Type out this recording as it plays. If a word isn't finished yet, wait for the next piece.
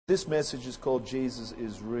This message is called Jesus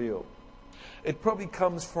is Real. It probably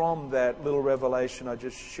comes from that little revelation I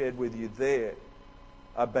just shared with you there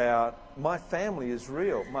about my family is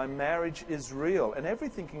real, my marriage is real, and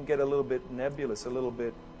everything can get a little bit nebulous, a little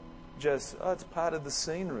bit just, it's part of the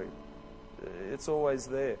scenery. It's always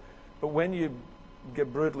there. But when you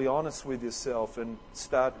get brutally honest with yourself and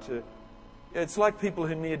start to... It's like people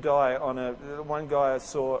who near die on one guy I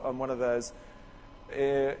saw on one of those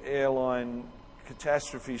airline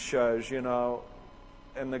catastrophe shows,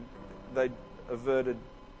 and they averted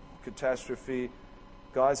catastrophe.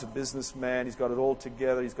 Guy's a businessman. He's got it all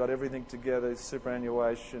together. He's got everything together.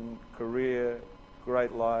 Superannuation, career,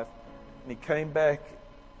 great life. And he came back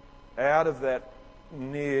out of that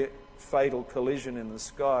near fatal collision in the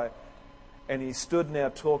sky, and he stood now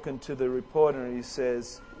talking to the reporter, and he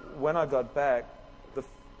says, when I got back,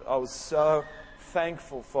 I was so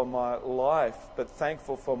thankful for my life, but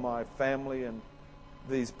thankful for my family and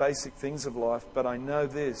these basic things of life. But I know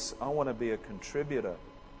this, I want to be a contributor.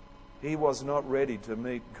 He was not ready to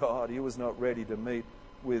meet God. He was not ready to meet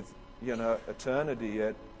with, eternity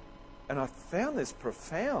yet. And I found this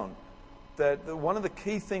profound, that one of the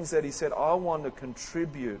key things that he said, I want to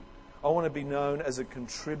contribute. I want to be known as a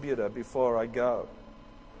contributor before I go.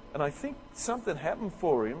 And I think something happened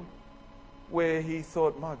for him where he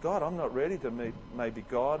thought, my God, I'm not ready to meet maybe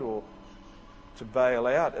God or to bail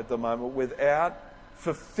out at the moment without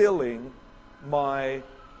fulfilling my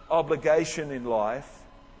obligation in life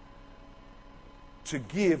to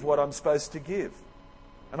give what I'm supposed to give.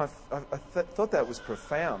 And I thought that was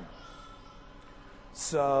profound.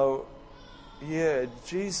 So,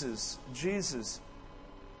 Jesus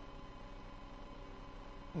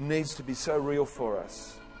needs to be so real for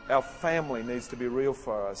us. Our family needs to be real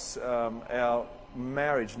for us. Our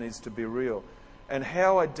marriage needs to be real. And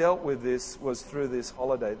how I dealt with this was through this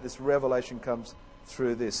holiday. This revelation comes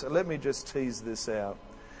through this. So let me just tease this out.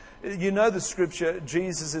 You know the scripture,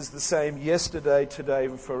 Jesus is the same yesterday, today,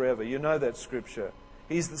 and forever. You know that scripture.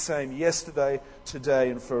 He's the same yesterday,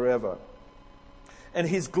 today, and forever. And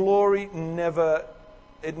His glory never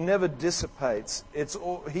dissipates.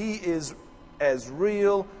 He is as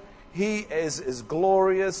real. He is as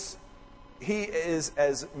glorious. He is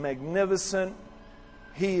as magnificent.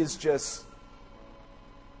 He is just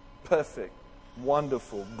perfect,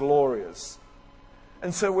 wonderful, glorious.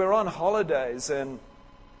 And so we're on holidays, and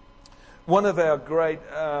one of our great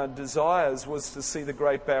desires was to see the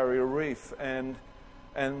Great Barrier Reef. And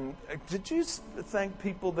did you thank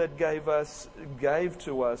people that gave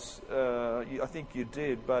to us? I think you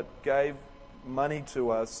did, but gave money to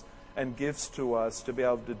us and gifts to us to be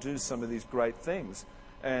able to do some of these great things.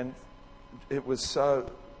 And it was so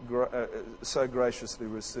graciously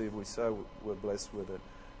received. We so were blessed with it.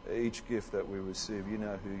 Each gift that we receive, you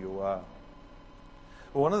know who you are.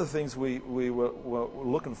 Well, one of the things we were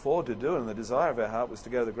looking forward to doing, the desire of our heart, was to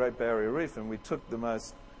go to the Great Barrier Reef, and we took the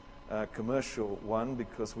most commercial one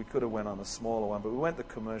because we could have went on a smaller one, but we went the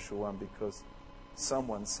commercial one because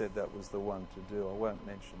someone said that was the one to do. I won't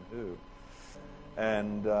mention who.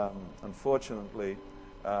 And unfortunately,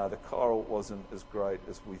 the coral wasn't as great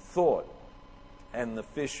as we thought, and the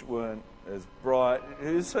fish weren't as bright.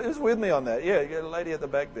 Who's with me on that? Yeah, a lady at the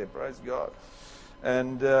back there, praise God.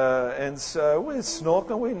 And so we're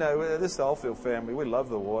snorkeling. We know this Oldfield family. We love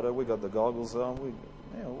the water. We got the goggles on.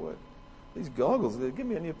 These goggles. Give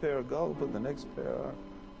me a new pair of goggles. Put the next pair on.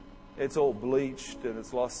 It's all bleached and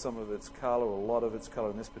it's lost some of its colour, or a lot of its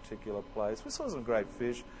colour in this particular place. We saw some great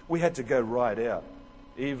fish. We had to go right out.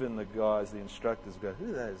 Even the guys, the instructors, go,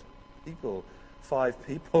 "Who are those people? 5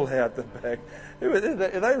 people out the back. Are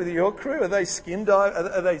they with your crew? Are they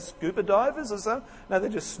are they scuba divers or something?" No, they're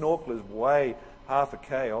just snorkelers way half a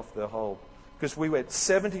K off the whole. Because we went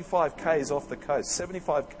 75 Ks off the coast,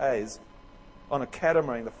 75 Ks on a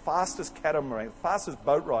catamaran, the fastest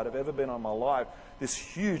boat ride I've ever been on in my life. This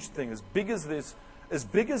huge thing, as big as this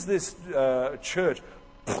church.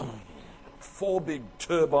 4 big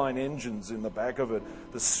turbine engines in the back of it.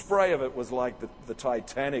 The spray of it was like the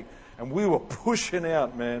Titanic. And we were pushing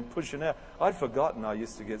out, man, pushing out. I'd forgotten I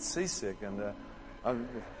used to get seasick. And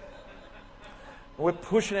we're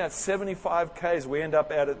pushing out 75 Ks. We end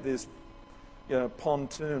up out at this,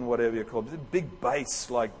 pontoon, whatever you call it. It's a big base,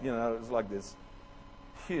 it's like this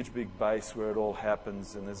huge big base where it all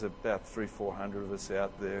happens. And there's about 300-400 of us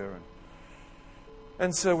out there.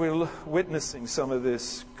 And so we're witnessing some of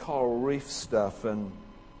this coral reef stuff,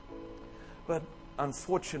 but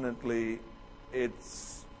unfortunately,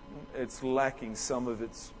 it's lacking some of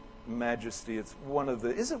its majesty. It's one of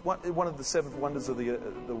the 7 wonders of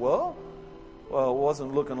the world? Well, it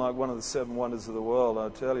wasn't looking like one of the seven wonders of the world. I'll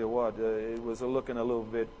tell you what, it was looking a little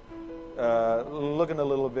bit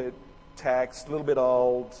taxed, a little bit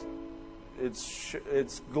old.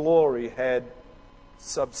 Its glory had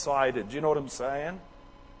subsided. Do you know what I'm saying?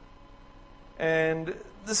 And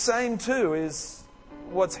the same too is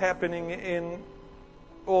what's happening in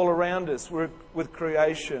all around us with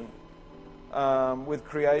creation. With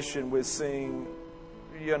creation, we're seeing,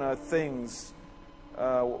 things.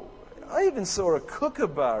 I even saw a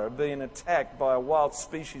kookaburra being attacked by a wild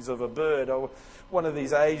species of a bird, or one of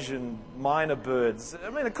these Asian minor birds. I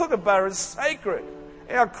mean, a kookaburra is sacred.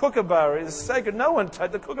 Our kookaburra is sacred. No one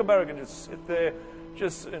the kookaburra can just sit there,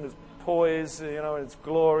 just in its poise, in its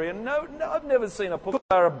glory. And no, I've never seen a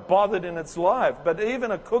kookaburra bothered in its life. But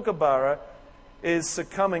even a kookaburra is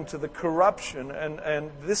succumbing to the corruption,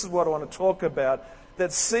 and this is what I want to talk about,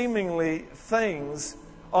 that seemingly things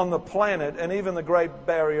on the planet and even the Great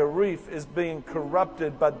Barrier Reef is being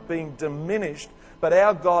corrupted but being diminished. But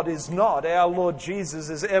our God is not. Our Lord Jesus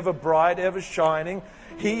is ever bright, ever shining.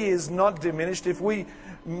 He is not diminished. If we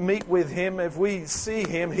meet with Him, if we see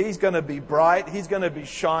Him, He's going to be bright. He's going to be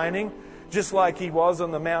shining, just like He was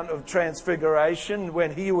on the Mount of Transfiguration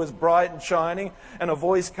when He was bright and shining, and a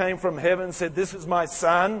voice came from heaven and said, "This is my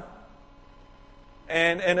Son."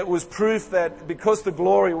 And it was proof that because the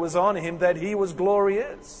glory was on Him, that He was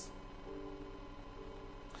glorious.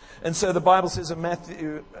 And so the Bible says in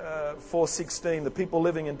Matthew 4:16, the people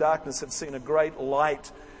living in darkness have seen a great light.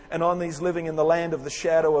 And on these living in the land of the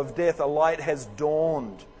shadow of death, a light has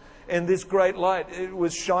dawned. And this great light, it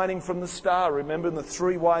was shining from the star. Remember, the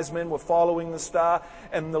three wise men were following the star,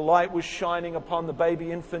 and the light was shining upon the baby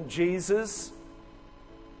infant Jesus.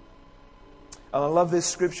 And I love this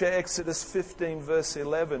scripture, Exodus 15, verse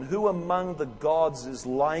 11. Who among the gods is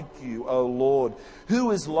like you, O Lord?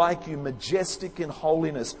 Who is like you, majestic in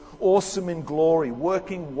holiness, awesome in glory,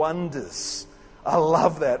 working wonders? I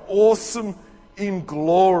love that. Awesome in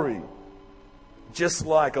glory. Just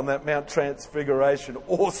like on that Mount Transfiguration,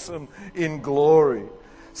 awesome in glory.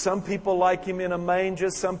 Some people like Him in a manger.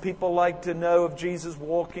 Some people like to know of Jesus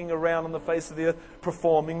walking around on the face of the earth,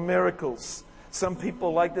 performing miracles. Some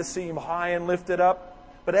people like to see Him high and lifted up.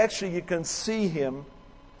 But actually you can see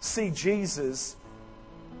Jesus,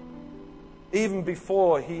 even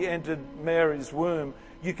before He entered Mary's womb.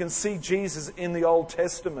 You can see Jesus in the Old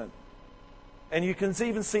Testament. And you can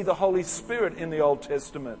even see the Holy Spirit in the Old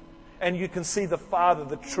Testament. And you can see the Father,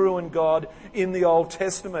 the true and God, in the Old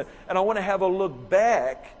Testament. And I want to have a look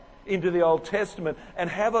back into the Old Testament and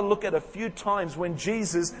have a look at a few times when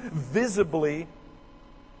Jesus visibly,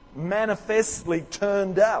 manifestly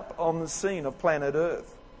turned up on the scene of planet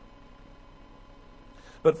Earth.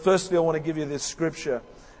 But firstly, I want to give you this scripture,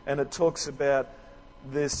 and it talks about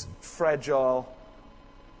this fragile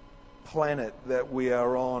planet that we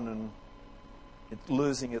are on, and it's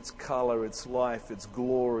losing its colour, its life, its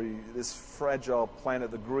glory. This fragile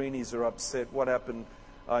planet, the greenies are upset. What happened?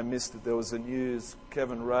 I missed it. There was a news.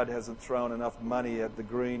 Kevin Rudd hasn't thrown enough money at the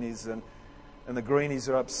greenies, and the greenies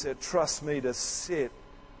are upset. Trust me, to sit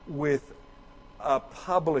with a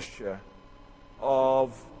publisher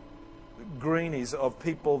of greenies, of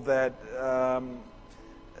people that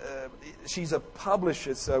she's a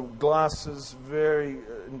publisher, so glasses, very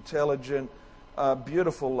intelligent,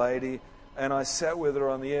 beautiful lady. And I sat with her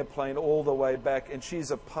on the airplane all the way back, and she's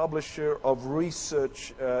a publisher of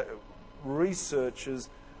researchers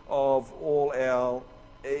of all our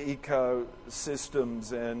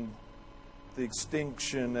ecosystems and the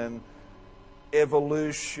extinction and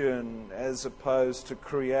evolution as opposed to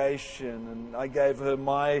creation. And I gave her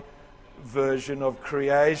my version of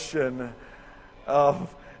creation, and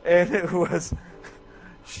it was,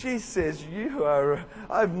 she says,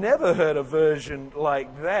 I've never heard a version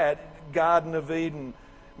like that. Garden of Eden,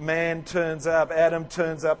 man turns up, Adam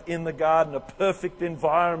turns up in the garden, a perfect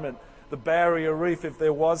environment. The barrier reef, if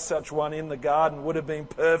there was such one in the garden, would have been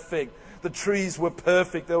perfect. The trees were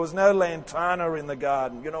perfect. There was no lantana in the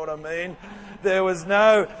garden. You know what I mean? There was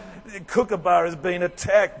no kookaburras being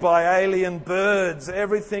attacked by alien birds.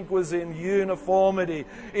 Everything was in uniformity.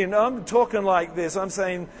 I'm talking like this. I'm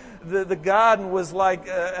saying the garden was like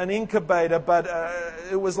an incubator, but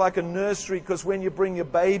it was like a nursery, because when you bring your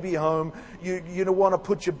baby home, you don't want to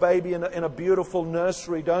put your baby in a beautiful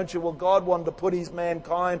nursery, don't you? Well, God wanted to put His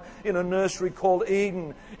mankind in a nursery called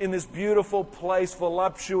Eden, in this beautiful place,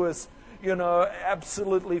 voluptuous,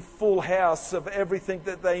 absolutely full house of everything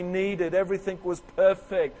that they needed. Everything was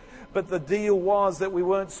perfect. But the deal was that we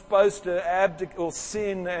weren't supposed to abdicate or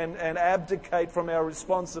sin and abdicate from our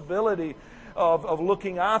responsibility of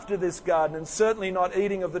looking after this garden, and certainly not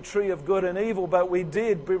eating of the tree of good and evil, but we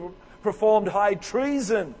did performed high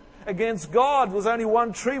treason against God. There was only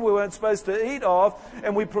one tree we weren't supposed to eat of,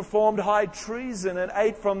 and we performed high treason and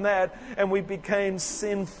ate from that, and we became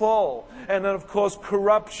sinful. And then, of course,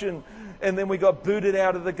 corruption, and then we got booted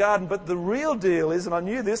out of the garden. But the real deal is, and I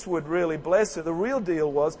knew this would really bless her, the real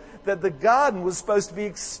deal was that the garden was supposed to be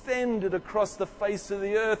extended across the face of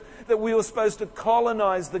the earth, that we were supposed to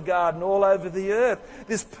colonize the garden all over the earth.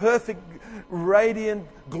 This perfect, radiant,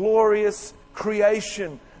 glorious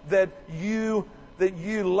creation that you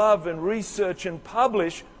love and research and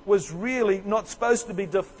publish was really not supposed to be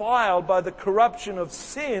defiled by the corruption of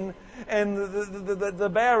sin, and the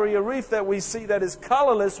barrier reef that we see that is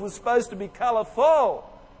colorless was supposed to be colorful.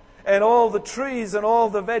 And all the trees and all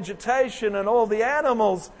the vegetation and all the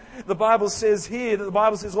animals, the Bible says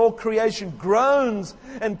all creation groans,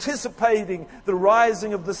 anticipating the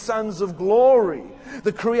rising of the sons of glory.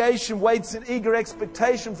 The creation waits in eager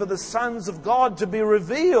expectation for the sons of God to be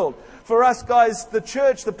revealed. For us guys, the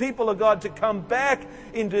church, the people of God, to come back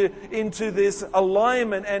into this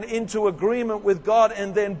alignment and into agreement with God,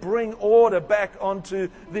 and then bring order back onto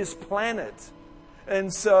this planet.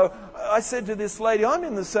 And so I said to this lady, I'm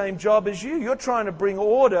in the same job as you. You're trying to bring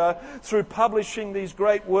order through publishing these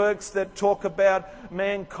great works that talk about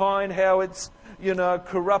mankind, how it's,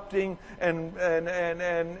 corrupting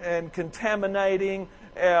and contaminating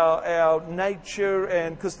our nature,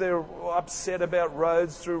 and because they're upset about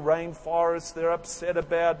roads through rainforests, they're upset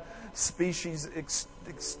about species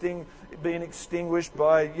being extinguished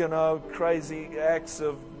by, crazy acts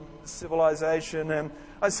of civilization. And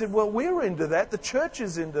I said, well, we're into that. The church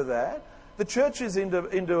is into that. The church is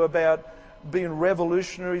into about being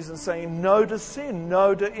revolutionaries and saying no to sin,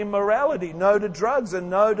 no to immorality, no to drugs, and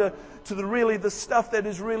no to the stuff that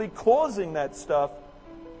is really causing that stuff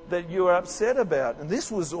that you are upset about. And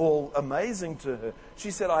this was all amazing to her.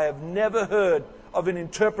 She said, I have never heard of an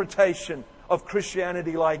interpretation of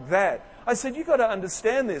Christianity like that. I said, you've got to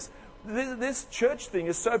understand this. This church thing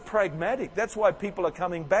is so pragmatic. That's why people are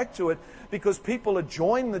coming back to it, because people are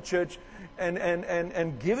joining the church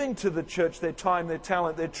and giving to the church their time, their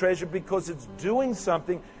talent, their treasure, because it's doing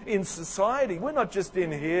something in society. We're not just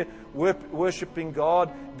in here worshipping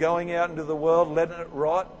God, going out into the world, letting it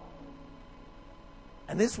rot.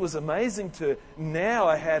 And this was amazing to her. Now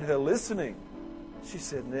I had her listening. She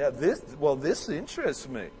said, now this interests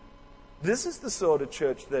me. This is the sort of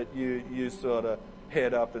church that you sort of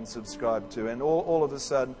head up and subscribe to. And all of a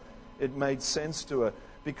sudden, it made sense to her.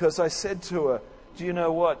 Because I said to her, do you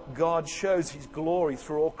know what? God shows His glory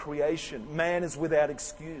through all creation. Man is without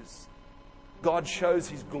excuse. God shows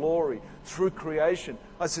His glory through creation.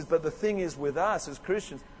 I said, but the thing is with us as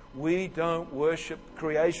Christians, we don't worship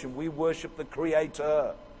creation. We worship the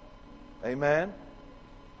Creator. Amen?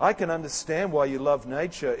 I can understand why you love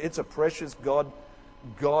nature. It's a precious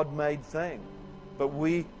God-made thing. But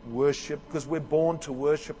we worship, because we're born to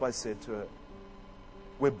worship, I said to her.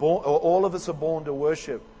 All of us are born to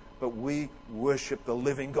worship, but we worship the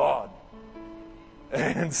living God.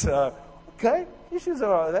 And so, okay, she was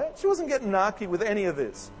all right with that. She wasn't getting narky with any of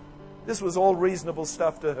this. This was all reasonable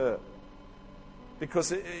stuff to her.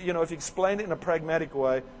 Because, if you explain it in a pragmatic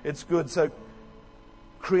way, it's good. So,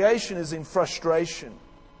 creation is in frustration.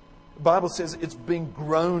 The Bible says it's been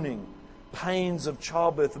groaning. Pains of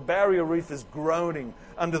childbirth. The barrier reef is groaning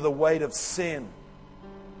under the weight of sin.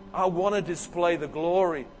 I want to display the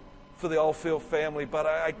glory for the Oldfield family, but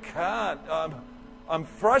I can't. I'm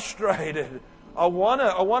frustrated. I want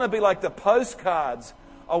to be like the postcards.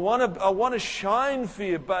 I want to shine for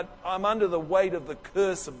you, but I'm under the weight of the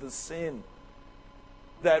curse of the sin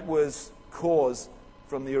that was caused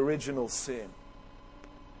from the original sin.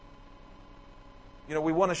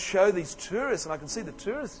 We want to show these tourists, and I can see the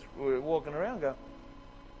tourists walking around go,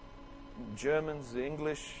 Germans,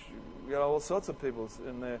 English, all sorts of people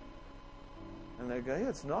in there. And they go, yeah,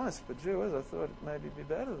 it's nice, but gee whiz, I thought it maybe be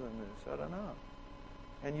better than this. I don't know.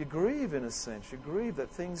 And you grieve in a sense. You grieve that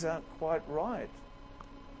things aren't quite right.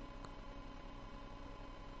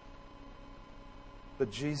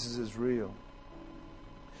 But Jesus is real.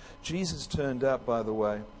 Jesus turned up, by the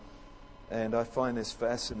way, and I find this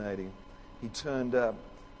fascinating. He turned up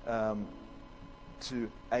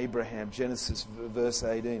to Abraham, Genesis verse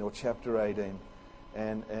 18 or chapter 18.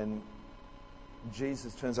 And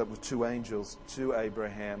Jesus turns up with two angels to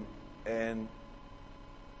Abraham. And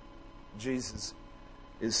Jesus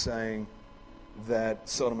is saying that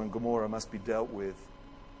Sodom and Gomorrah must be dealt with.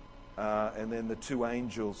 And then the two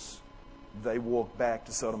angels, they walk back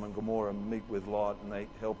to Sodom and Gomorrah and meet with Lot, and they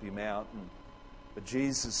help him out. But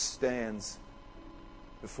Jesus stands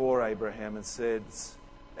before Abraham and says,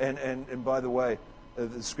 and by the way,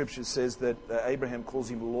 The scripture says that Abraham calls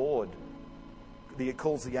him Lord. It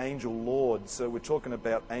calls the angel Lord. So we're talking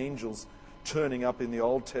about angels turning up in the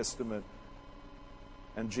Old Testament.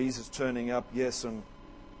 And Jesus turning up, yes, on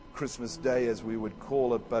Christmas Day as we would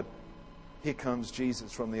call it, but here comes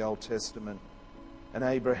Jesus from the Old Testament. And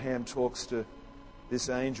Abraham talks to this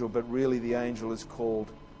angel, but really the angel is called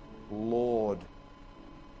Lord,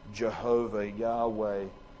 Jehovah, Yahweh.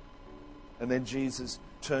 And then Jesus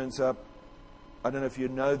turns up. I don't know if you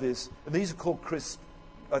know this. And these are called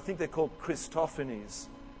I think they're called Christophanies.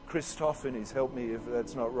 Christophanies, help me if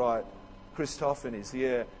that's not right. Christophanies,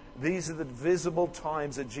 yeah. These are the visible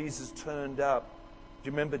times that Jesus turned up. Do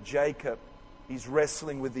you remember Jacob? He's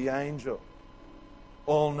wrestling with the angel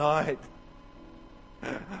all night.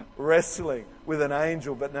 Wrestling with an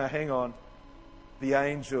angel. But now hang on. The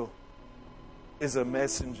angel is a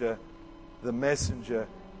messenger. The messenger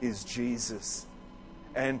is Jesus.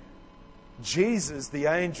 And Jesus, the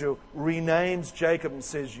angel, renames Jacob and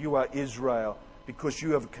says, "You are Israel because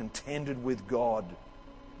you have contended with God.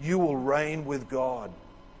 You will reign with God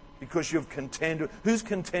because you have contended." Who's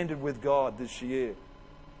contended with God this year?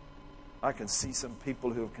 I can see some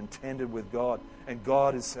people who have contended with God, and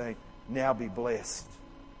God is saying, now be blessed.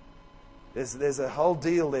 There's a whole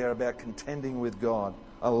deal there about contending with God.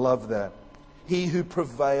 I love that. He who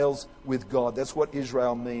prevails with God. That's what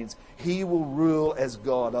Israel means. He will rule as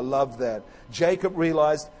God. I love that. Jacob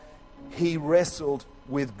realized he wrestled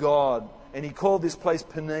with God. And he called this place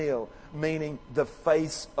Peniel, meaning the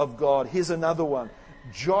face of God. Here's another one.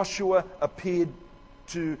 Jesus appeared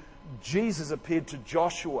to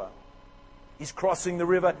Joshua. He's crossing the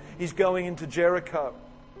river. He's going into Jericho.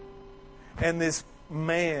 And this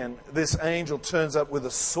angel turns up with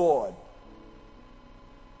a sword.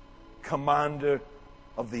 Commander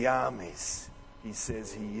of the armies, he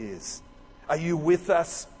says he is. Are you with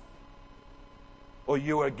us or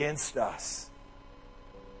you are against us?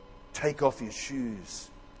 Take off your shoes,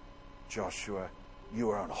 Joshua. You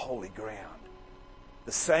are on holy ground.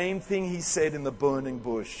 The same thing he said in the burning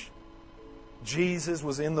bush. Jesus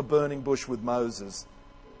was in the burning bush with Moses.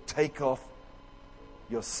 Take off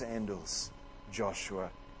your sandals, Joshua.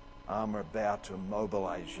 I'm about to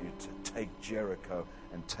mobilize you to take Jericho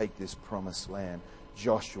and take this promised land.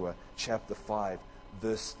 Joshua chapter 5,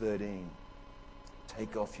 verse 13.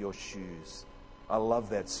 Take off your shoes. I love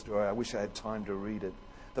that story. I wish I had time to read it.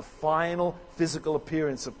 The final physical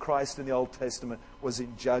appearance of Christ in the Old Testament was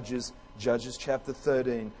in Judges chapter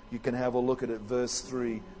 13. You can have a look at it, verse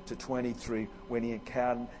 3 to 23, when he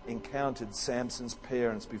encountered Samson's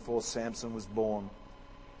parents before Samson was born.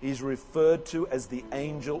 He's referred to as the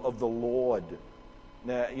angel of the Lord.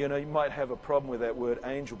 Now, you might have a problem with that word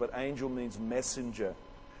angel, but angel means messenger.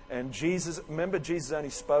 And remember Jesus only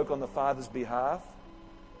spoke on the Father's behalf?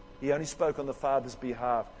 He only spoke on the Father's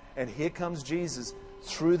behalf. And here comes Jesus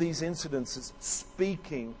through these incidences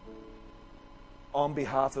speaking on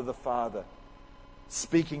behalf of the Father.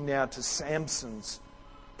 Speaking now to Samson's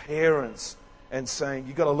parents and saying,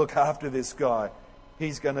 you've got to look after this guy.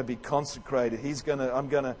 He's going to be consecrated.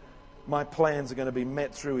 My plans are going to be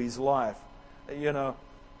met through his life. I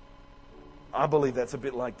believe that's a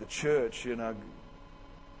bit like the church,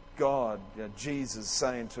 God, Jesus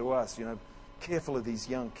saying to us, careful of these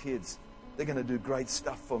young kids. They're going to do great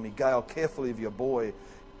stuff for me. Gail, carefully of your boy.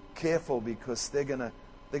 Careful, because they're going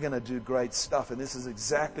to do great stuff. And this is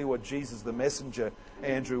exactly what Jesus, the messenger,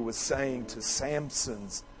 Andrew, was saying to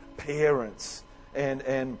Samson's parents.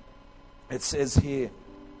 And it says here,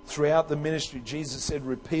 throughout the ministry, Jesus said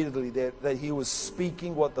repeatedly that he was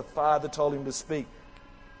speaking what the Father told him to speak.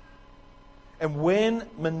 And when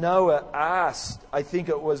Manoah asked, I think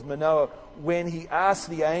it was Manoah, when he asked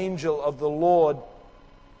the angel of the Lord,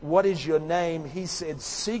 what is your name? He said,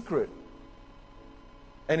 Secret.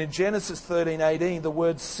 And in Genesis 13:18, the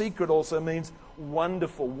word secret also means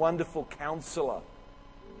wonderful, wonderful counselor.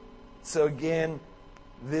 So again,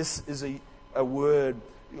 this is a word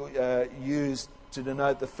used to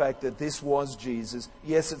denote the fact that this was Jesus.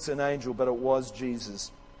 Yes, it's an angel, but it was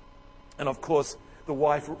Jesus. And of course, the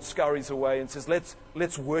wife scurries away and says,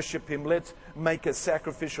 let's worship him. Let's make a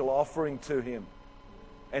sacrificial offering to him.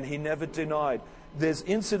 And he never denied. There's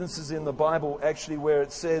incidences in the Bible actually where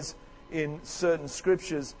it says in certain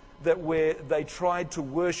scriptures that where they tried to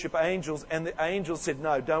worship angels and the angel said,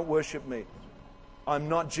 no, don't worship me. I'm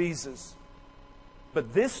not Jesus.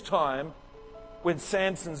 But this time, when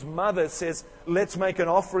Samson's mother says, let's make an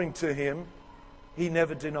offering to him, he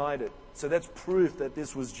never denied it. So that's proof that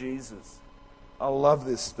this was Jesus. I love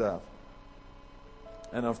this stuff.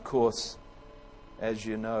 And of course, as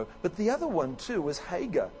you know, but the other one too was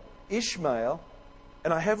Hagar, Ishmael.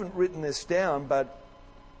 And I haven't written this down, but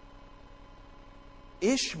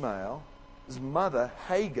Ishmael's mother,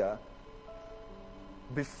 Hagar,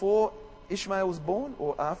 before Ishmael was born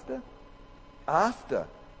or after? After.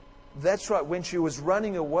 That's right, when she was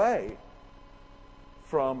running away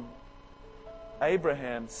from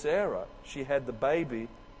Abraham, Sarah, she had the baby.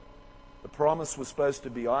 The promise was supposed to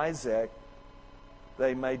be Isaac.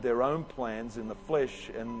 They made their own plans in the flesh,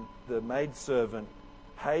 and the maidservant,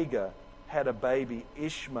 Hagar, had a baby,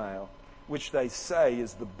 Ishmael, which they say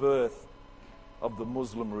is the birth of the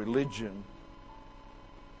Muslim religion.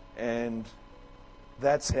 And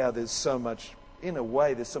that's how there's so much, in a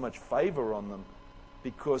way, there's so much favor on them,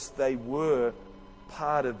 because they were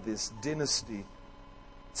part of this dynasty,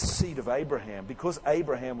 seed of Abraham. Because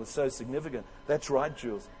Abraham was so significant. That's right,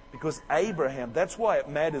 Jules. Because Abraham, that's why it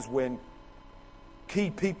matters when key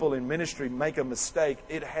people in ministry make a mistake.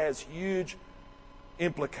 It has huge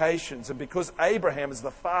implications. And because Abraham is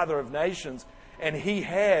the father of nations, and he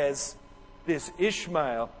has this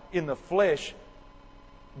Ishmael in the flesh,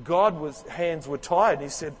 God's hands were tied. And he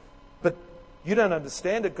said, but you don't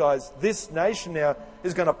understand it, guys. This nation now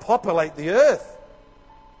is going to populate the earth.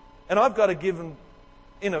 And I've got to give them,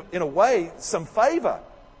 in a way, some favor.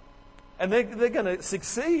 And they're going to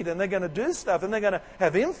succeed, and they're going to do stuff, and they're going to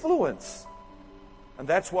have influence. And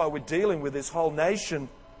that's why we're dealing with this whole nation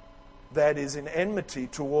that is in enmity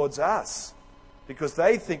towards us. Because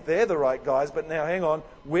they think they're the right guys, but now hang on,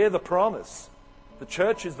 we're the promise. The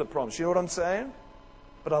church is the promise. You know what I'm saying?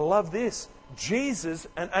 But I love this. Jesus,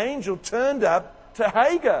 an angel, turned up to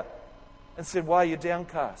Hagar and said, why are you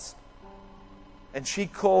downcast? And she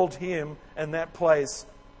called him and that place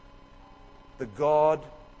the God,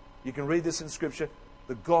 you can read this in Scripture,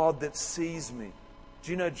 the God that sees me.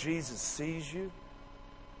 Do you know Jesus sees you?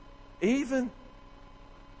 Even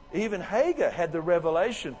Hagar had the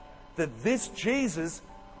revelation that this Jesus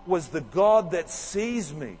was the God that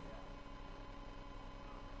sees me.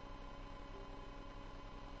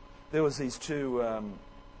 There was this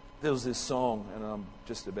song, and I'm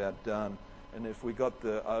just about done. And if we got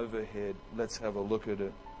the overhead, let's have a look at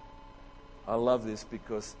it. I love this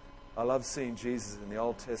because I love seeing Jesus in the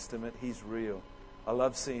Old Testament. He's real. I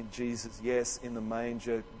love seeing Jesus, yes, in the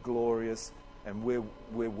manger, glorious, and we're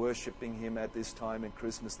worshipping Him at this time in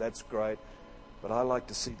Christmas. That's great. But I like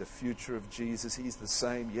to see the future of Jesus. He's the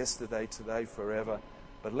same yesterday, today, forever.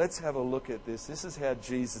 But let's have a look at this. This is how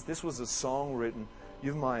Jesus, this was a song written.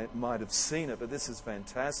 You might have seen it, but this is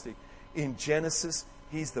fantastic. In Genesis,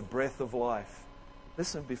 He's the breath of life.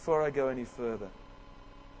 Listen, before I go any further,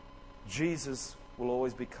 Jesus will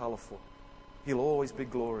always be colourful. He'll always be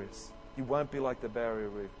glorious. He won't be like the Barrier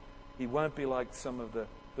Reef. He won't be like some of the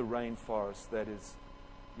rainforest that is,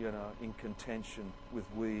 in contention with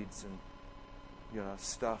weeds and,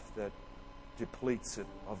 stuff that depletes it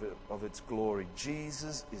of its glory.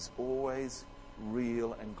 Jesus is always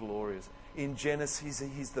real and glorious. In Genesis,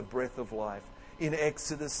 He's the breath of life. In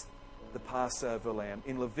Exodus, the Passover lamb.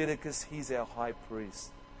 In Leviticus, He's our high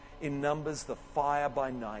priest. In Numbers, the fire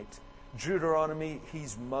by night. Deuteronomy,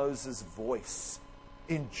 He's Moses' voice.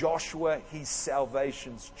 In Joshua, He's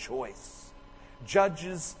salvation's choice.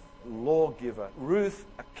 Judges, lawgiver. Ruth,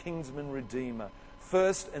 a kinsman redeemer.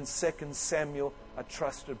 1st and 2nd Samuel, a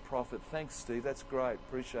trusted prophet. Thanks, Steve. That's great.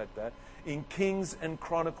 Appreciate that. In Kings and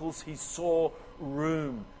Chronicles, He saw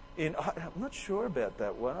room. I'm not sure about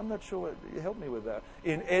that one. I'm not sure. Help me with that.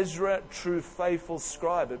 In Ezra, true, faithful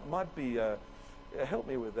scribe. It might be... help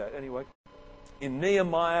me with that. Anyway. In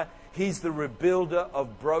Nehemiah, He's the rebuilder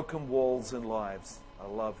of broken walls and lives. I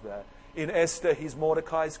love that. In Esther, He's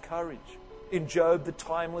Mordecai's courage. In Job, the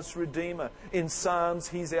timeless redeemer. In Psalms,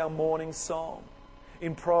 He's our morning psalm.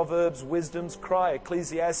 In Proverbs, wisdom's cry.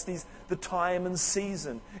 Ecclesiastes, the time and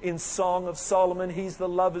season. In Song of Solomon, He's the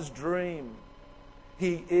lover's dream.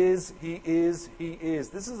 He is, He is, He is.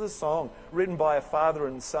 This is a song written by a father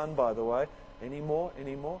and son, by the way. Any more?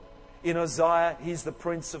 In Isaiah, He's the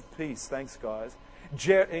Prince of Peace. Thanks, guys.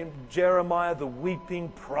 In Jeremiah, the weeping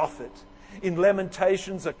prophet. In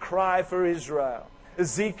Lamentations, a cry for Israel.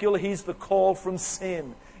 Ezekiel, He's the call from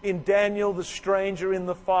sin. In Daniel, the stranger in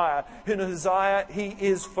the fire. In Hosea, He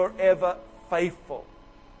is forever faithful.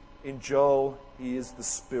 In Joel, He is the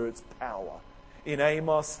Spirit's power. In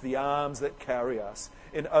Amos, the arms that carry us.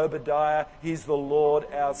 In Obadiah, He's the Lord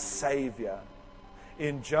our Saviour.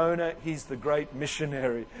 In Jonah, He's the great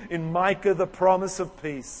missionary. In Micah, the promise of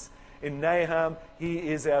peace. In Nahum, He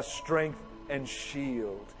is our strength and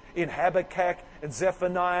shield. In Habakkuk and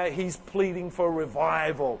Zephaniah, He's pleading for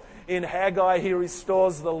revival. In Haggai, He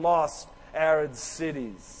restores the lost, arid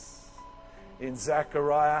cities. In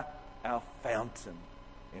Zechariah, our fountain.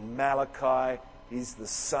 In Malachi, He's the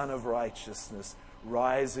Son of righteousness,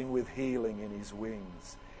 rising with healing in his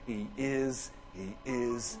wings. He is, he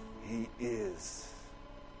is, he is.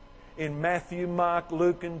 In Matthew, Mark,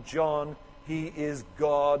 Luke, and John, he is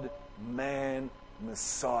God, man,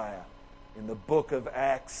 Messiah. In the book of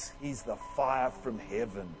Acts, he's the fire from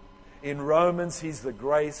heaven. In Romans, he's the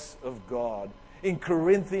grace of God. In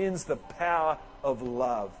Corinthians, the power of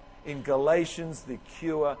love. In Galatians, the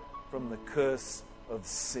cure from the curse of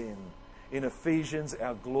sin. In Ephesians,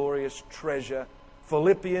 our glorious treasure.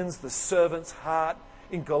 Philippians, the servant's heart.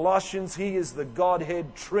 In Colossians, he is the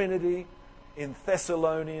Godhead Trinity. In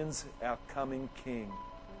Thessalonians, our coming King.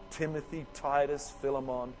 Timothy, Titus,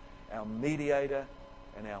 Philemon, our mediator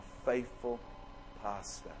and our faithful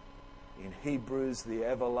pastor. In Hebrews, the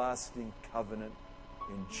everlasting covenant.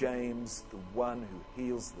 In James, the one who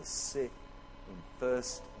heals the sick. In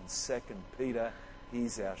 1st and 2nd Peter,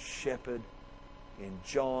 he's our shepherd. In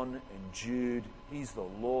John and Jude, he's the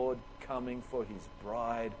Lord coming for his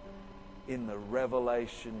bride. In the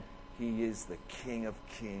Revelation, he is the King of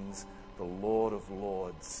kings, the Lord of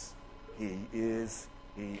lords. He is,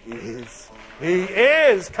 he is, he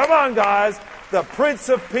is. Come on, guys. The Prince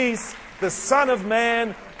of Peace, the Son of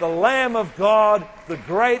Man, the Lamb of God, the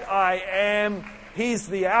great I am. He's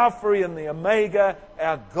the Alpha and the Omega,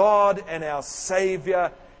 our God and our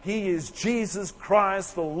Savior. He is Jesus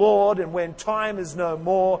Christ, the Lord, and when time is no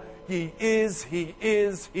more, he is, he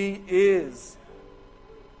is, he is.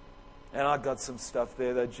 And I got some stuff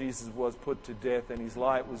there that Jesus was put to death and his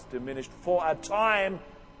light was diminished. For a time,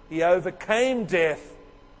 he overcame death.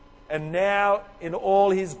 And now, in all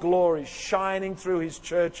his glory, shining through his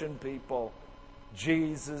church and people,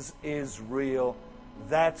 Jesus is real.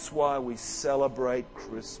 That's why we celebrate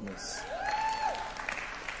Christmas.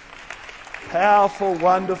 Powerful,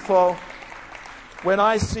 wonderful. When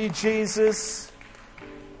I see Jesus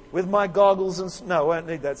with my goggles and... No, I won't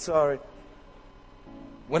need that, sorry.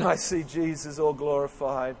 When I see Jesus all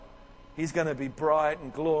glorified, he's going to be bright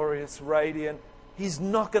and glorious, radiant. He's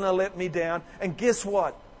not going to let me down. And guess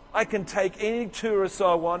what? I can take any tourist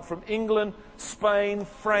I want from England, Spain,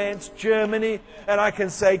 France, Germany, and I can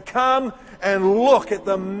say, come and look at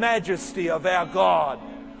the majesty of our God.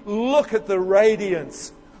 Look at the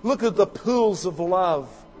radiance. Look at the pools of love.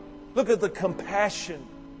 Look at the compassion.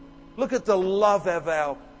 Look at the love of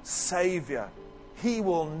our Savior. He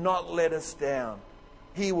will not let us down.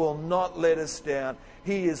 He will not let us down.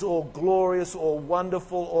 He is all glorious, all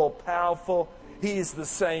wonderful, all powerful. He is the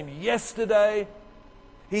same yesterday.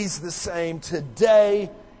 He's the same today.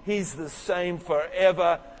 He's the same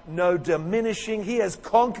forever. No diminishing. He has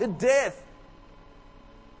conquered death.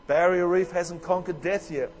 Barrier Reef hasn't conquered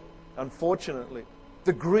death yet, unfortunately.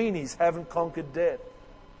 The greenies haven't conquered death.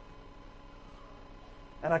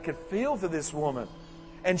 And I could feel for this woman.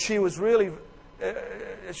 And she was really...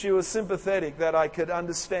 she was sympathetic that I could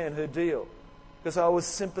understand her deal. Because I was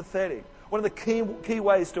sympathetic. One of the key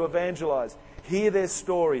ways to evangelize, hear their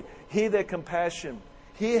story, hear their compassion,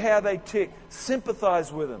 hear how they tick,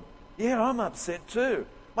 sympathize with them. Yeah, I'm upset too.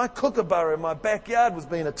 My kookaburra in my backyard was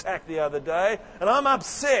being attacked the other day, and I'm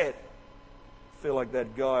upset. I feel like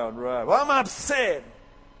that guy on Rome. I'm upset.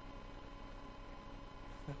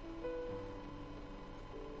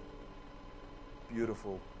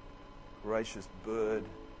 Beautiful, gracious bird,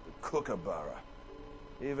 the kookaburra.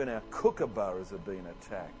 Even our kookaburras are being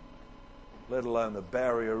attacked, let alone the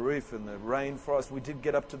barrier reef and the rainforest. We did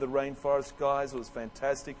get up to the rainforest, guys. It was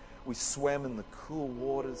fantastic. We swam in the cool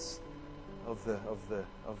waters of the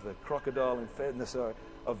crocodile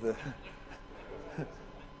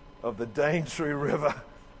of the Daintree River.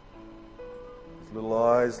 His little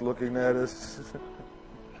eyes looking at us.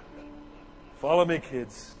 Follow me,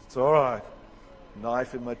 kids. It's all right.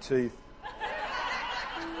 Knife in my teeth.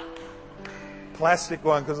 Plastic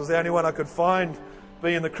one, because it was the only one I could find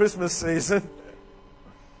being the Christmas season.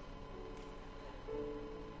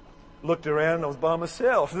 Looked around and I was by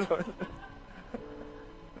myself.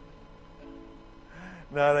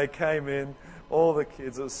 No, they came in, all the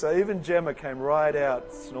kids. So even Gemma came right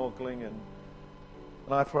out snorkeling, and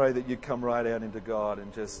I pray that you come right out into God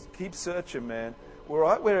and just keep searching, man. We're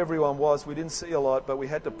right where everyone was. We didn't see a lot, but we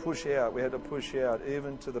had to push out. We had to push out,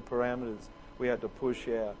 even to the parameters. We had to push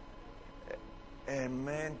out. And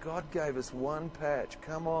man, God gave us one patch.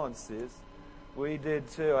 Come on, sis. We did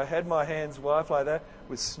too. I had my hands wiped like that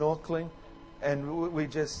with snorkeling, and we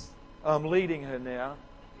just... I'm leading her now.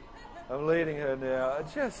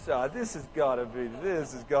 Just this has got to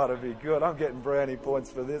be good. I'm getting brownie points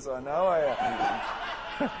for this. I know I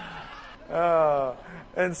am.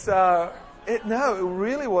 And so it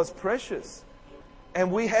really was precious. And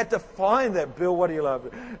we had to find that. Bill, what do you love?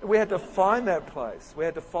 We had to find that place. We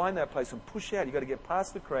had to find that place and push out. You've got to get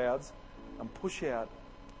past the crowds and push out.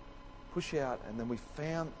 Push out. And then we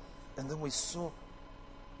found, and then we saw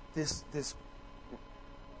this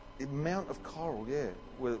amount of coral, yeah.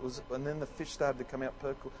 Where it was, and then the fish started to come out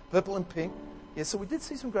purple and pink. Yeah, so we did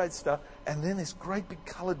see some great stuff. And then this great big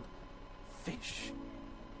coloured fish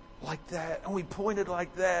like that. And we pointed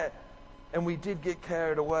like that. And we did get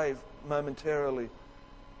carried away momentarily.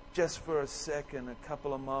 Just for a second, a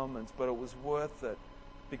couple of moments, but it was worth it.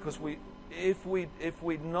 Because if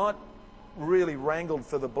we'd not really wrangled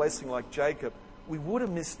for the blessing like Jacob, we would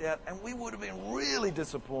have missed out and we would have been really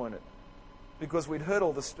disappointed. Because we'd heard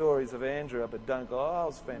all the stories of Andrew up at Dunk. Oh, it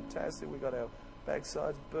was fantastic. We got our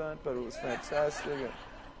backsides burnt, but it was fantastic. It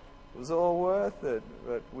was all worth it.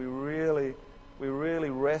 But we really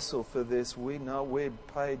wrestled for this. We know we'd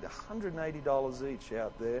paid $180 each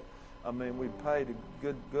out there. I mean, we paid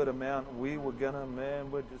a good amount. We were gonna, man,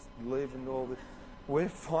 we're just leaving all this. We're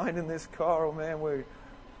finding this coral, man. We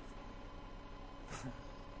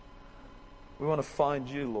want to find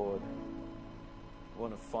you, Lord. We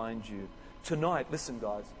want to find you. Tonight, listen,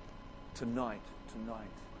 guys. Tonight,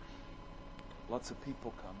 lots of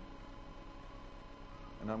people come.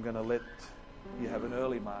 And I'm going to let you have an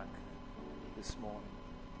early mark this morning.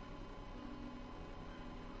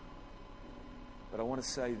 But I want to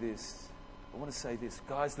say this.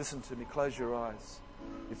 Guys, listen to me. Close your eyes.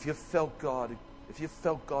 If you've felt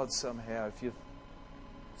God somehow, if you've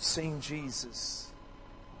seen Jesus,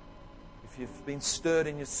 if you've been stirred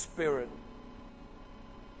in your spirit,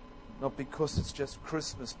 not because it's just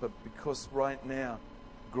Christmas, but because right now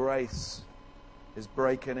grace is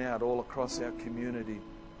breaking out all across our community,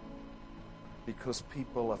 because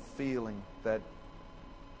people are feeling that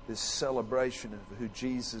this celebration of who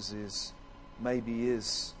Jesus is maybe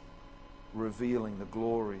is revealing the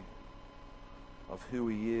glory of who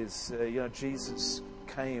He is. Jesus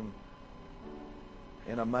came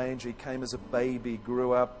in a manger. He came as a baby,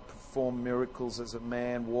 grew up, performed miracles as a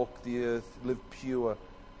man, walked the earth, lived pure.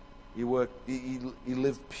 He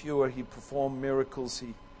lived pure. He performed miracles.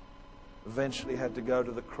 He eventually had to go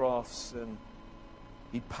to the cross, and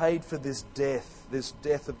He paid for this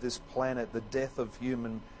death of this planet, the death of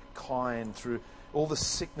humankind, through all the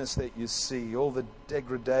sickness that you see, all the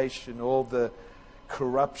degradation, all the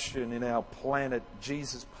corruption in our planet.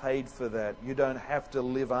 Jesus paid for that. You don't have to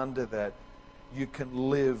live under that. You can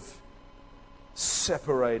live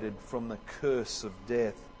separated from the curse of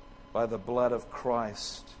death by the blood of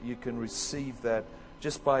Christ. You can receive that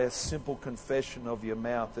just by a simple confession of your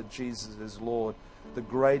mouth that Jesus is Lord. The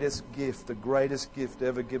greatest gift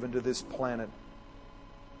ever given to this planet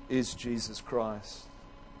is Jesus Christ.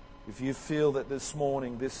 If you feel that this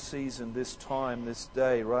morning, this season, this time, this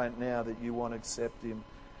day, right now, that you want to accept Him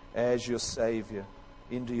as your Savior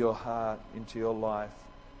into your heart, into your life,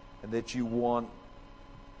 and that you want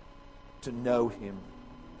to know Him,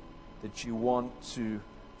 that you want to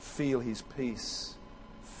feel His peace,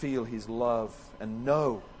 feel His love, and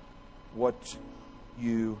know what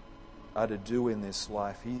you are to do in this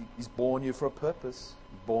life. He's born you for a purpose.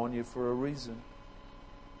 He's born you for a reason.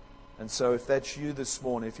 And so if that's you this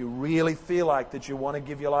morning, if you really feel like that you want to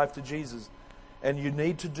give your life to Jesus, and you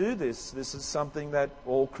need to do this is something that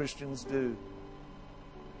all Christians do.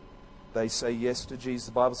 They say yes to Jesus.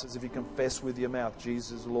 The Bible says if you confess with your mouth,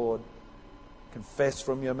 Jesus is Lord, confess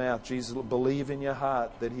from your mouth, Jesus, believe in your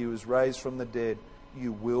heart that He was raised from the dead,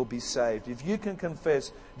 you will be saved. If you can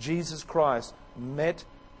confess Jesus Christ met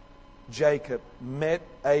Jacob, met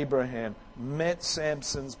Abraham, met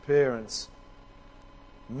Samson's parents,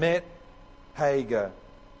 met Hagar,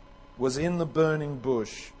 was in the burning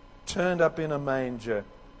bush, turned up in a manger,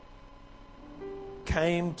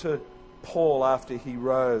 came to Paul after he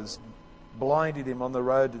rose, blinded him on the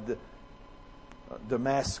road to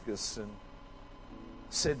Damascus, and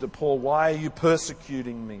said to Paul, "Why are you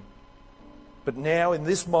persecuting me?" But now in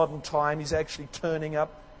this modern time, he's actually turning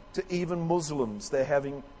up to even Muslims. They're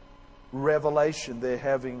having revelation. They're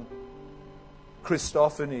having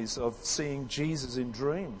Christophanies of seeing Jesus in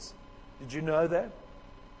dreams. Did you know that?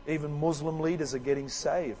 Even Muslim leaders are getting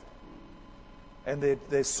saved. And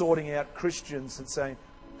they're sorting out Christians and saying,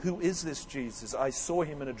 "Who is this Jesus? I saw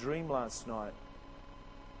Him in a dream last night."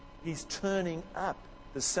 He's turning up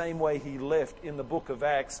the same way He left in the book of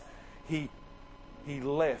Acts. He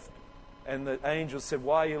left. And the angel said,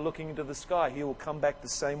 "Why are you looking into the sky? He will come back the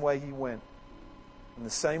same way He went." And the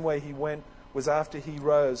same way He went was after He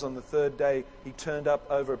rose on the third day. He turned up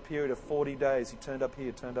over a period of 40 days. He turned up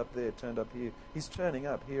here, turned up there, turned up here. He's turning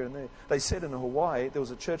up here and there. They said in Hawaii, there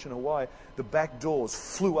was a church in Hawaii, the back doors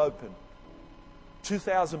flew open.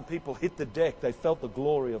 2,000 people hit the deck. They felt the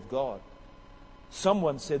glory of God.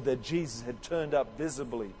 Someone said that Jesus had turned up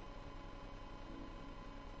visibly,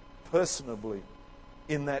 personably,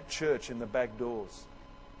 in that church in the back doors.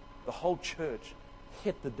 The whole church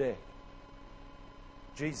hit the deck.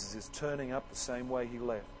 Jesus is turning up the same way he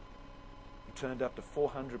left. He turned up to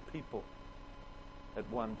 400 people at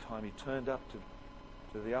one time. He turned up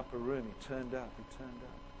to the upper room. He turned up.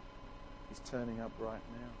 He's turning up right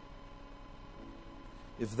now.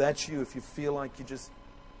 If that's you, if you feel like you just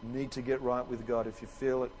need to get right with God, if you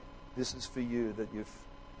feel that this is for you,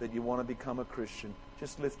 that you want to become a Christian,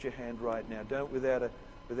 just lift your hand right now. Don't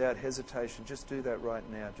without hesitation. Just do that right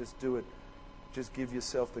now. Just do it. Just give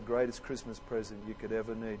yourself the greatest Christmas present you could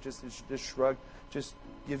ever need. Just shrug. Just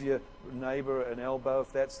give your neighbor an elbow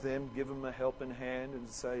if that's them. Give them a helping hand and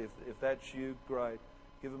say, if that's you, great.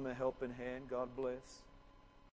 Give them a helping hand. God bless.